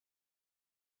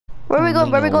Where are we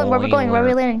going? Where are we going? Where are we going? Where are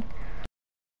we landing?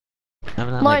 I'm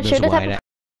not Lawrence, like you're this the type white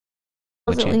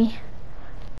of supposedly.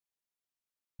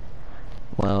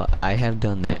 Well, I have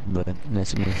done that, but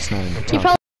that's me. It's not in the You top.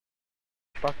 probably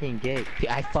Fucking gay.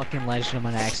 I fucking ledged him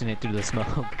on accident through the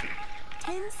smoke.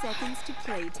 10 seconds to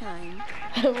playtime.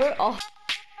 we're off.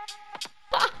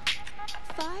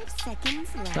 5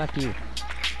 seconds left. Fuck you.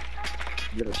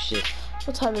 Little shit.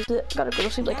 What time is it? Gotta go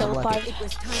to sleep like Now level 5. it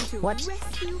was time to What?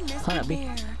 rescue Mr. Hold up, B.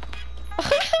 Bear.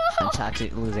 I'm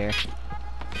toxic loser.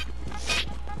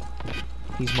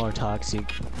 He's more toxic.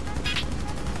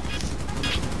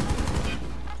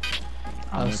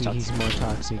 Oh, see, he's more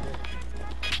toxic.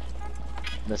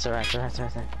 That's alright, alright.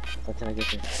 That's till I get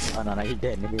there. Oh no, you're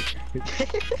dead, nigga. You're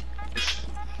dead.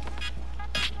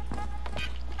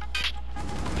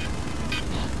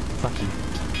 Fuck you.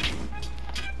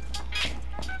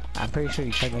 I'm pretty sure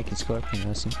you tried making Scorpion,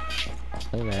 listen.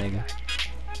 Look at that nigga.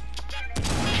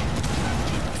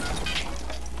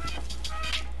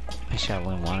 I shot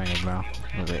one water in it, bro.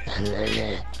 Look at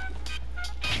it.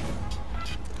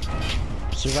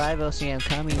 Survive, LC, I'm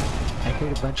coming. I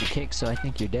heard a bunch of kicks, so I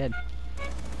think you're dead.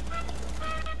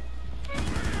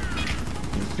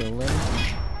 You still living?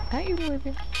 How you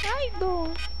living? How you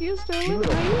doing? You still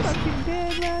living? Are you fucking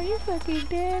dead, bro? You fucking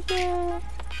dead, bro.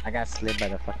 I got slid by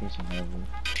the fucking shinobi.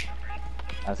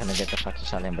 I was gonna get the fucking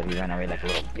shotgun, but he ran away like a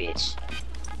little bitch.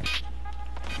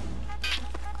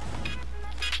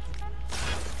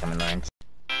 Come on, Lawrence.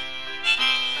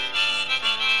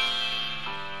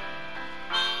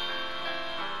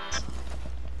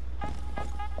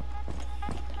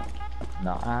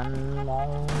 No,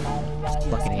 no.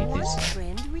 Fucking hate this.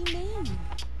 Friend remained.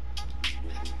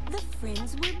 The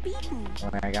friends were beaten.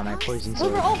 I got my poison We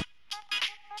sword. were all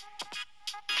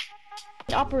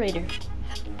operator.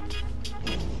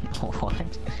 What?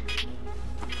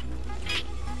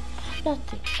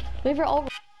 Nothing. We were all.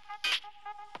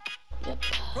 Yep.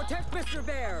 Protect Mr.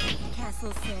 Bear!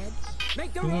 Castle said.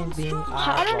 Make their own strong!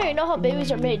 I don't even know how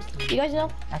babies are made. You guys know?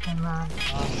 I can run.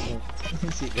 Oh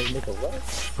shit. See, they make a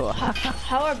what?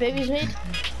 How are babies made?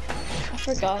 I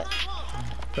forgot.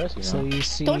 First, you know. So you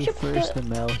see, Don't you first put- the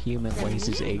male human lays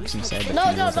his eggs inside the No.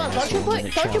 female's Don't you asshole, and then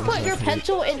it put travels your up here.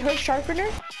 pencil in her sharpener?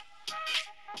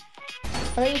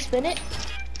 And then you spin it?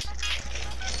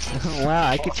 Wow,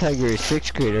 I could tell you're a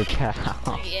 6th grader, pal.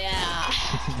 Yeah.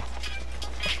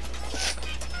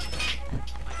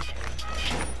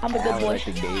 I'm a good boy. Like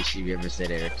the gayest shit you ever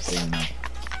said, Eric. So you know.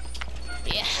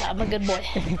 Yeah, I'm a good boy.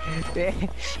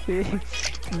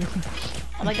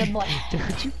 I'm a good boy.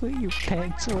 Don't you put your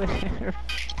pencil in her?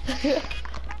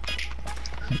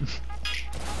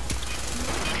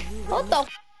 What the?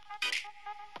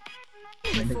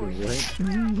 Nigga, what?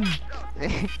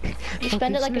 You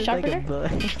spend it like a sharpener?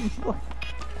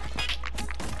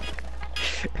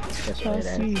 That's I right,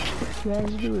 see.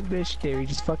 Guys doing missionary,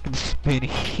 just fucking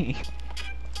spinning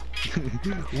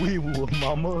We will,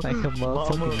 mama. like a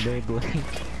motherfucking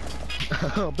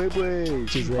Beyblade. Baby.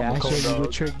 Just like, I showed you a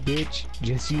trick, bitch.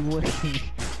 Just you wait.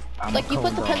 Like you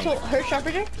put the pencil, her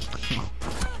sharpener?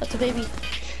 That's a baby.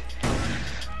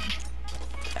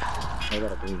 I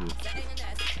got a baby.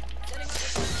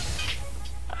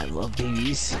 I love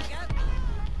babies.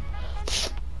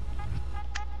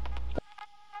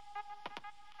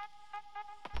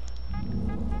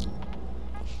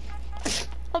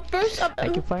 First, I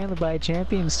can finally buy a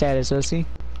champion status, OC.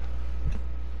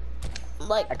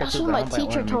 like, I got that's to what my ground by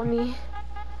teacher one, told me.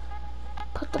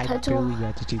 Put the I pencil. barely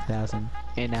got to 2,000,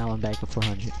 and now I'm back at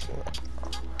 400.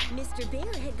 Mr. Bear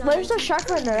had gone Where's the into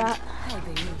sharpener at?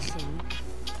 hibernation.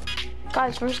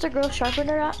 Guys, where's the girl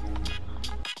sharpener at?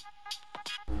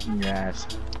 Yes.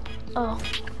 Oh.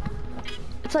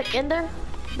 It's like in there?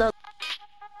 The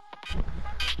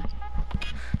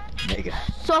Nigga.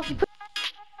 So if you put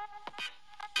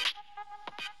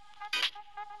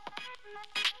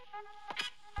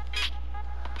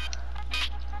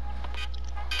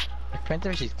Depends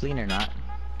if she's clean or not.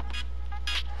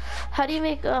 how do you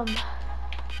make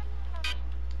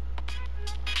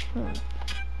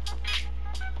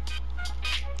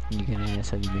You can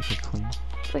ask how you make it clean.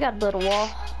 we got a little wall.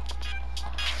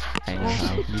 I know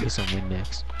how. You get some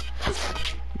Windex.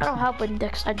 I don't have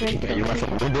Windex, I drink it. You want some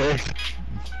Windex?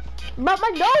 But my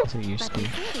nose! So you're But scared.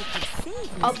 before they could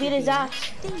save I'll Mr. beat his Bear,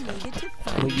 ass. they needed to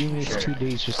find But you missed 2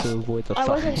 days just to avoid the I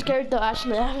fire. wasn't scared though,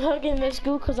 actually. I'm not gonna miss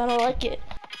school because I don't like it.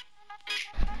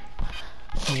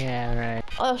 Yeah, right.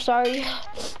 Oh, sorry.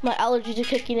 My allergies are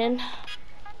kicking in.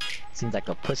 Seems like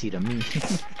a pussy to me.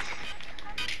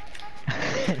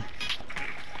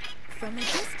 From a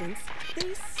distance,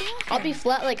 they saw I'll be him.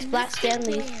 flat like Flat Mr.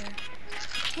 Stanley. Bear.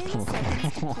 10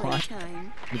 seconds to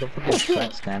playtime. You don't forget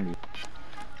Fat Stanley.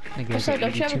 I I'm guess sorry, at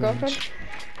don't you have a 82 girlfriend? inch.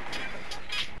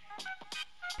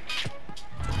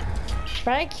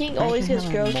 Brian King always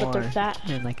Imagine hits girls, having but they're more fat.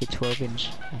 than like a 12-inch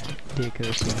dick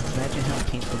or something. Imagine how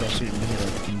painful that should be,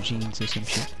 like in jeans or some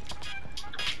shit.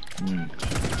 Mm.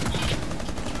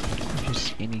 Or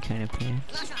just any kind of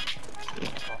pants.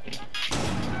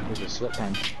 Those are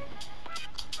sweatpants.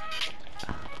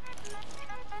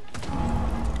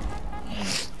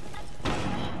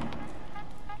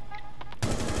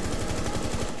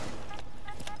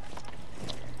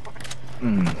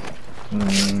 Mm.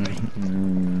 Mm.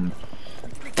 Mm.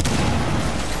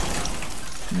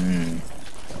 Mm.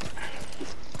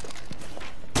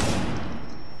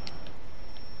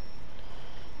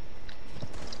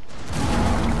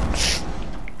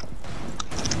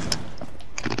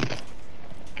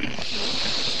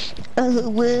 Oh,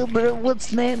 well, bro, what's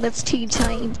that? That's tea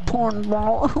time porn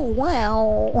ball. Oh,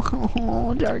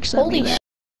 wow. Dark side. Holy sh!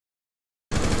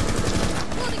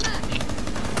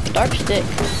 Dark stick.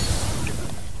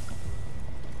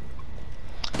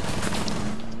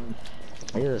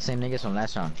 These are the same niggas from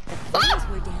last round. Boys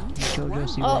were down to Jojo, one.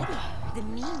 see Oh, The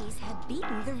meanies had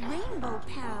beaten the Rainbow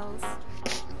Pals.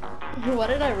 why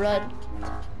did I run?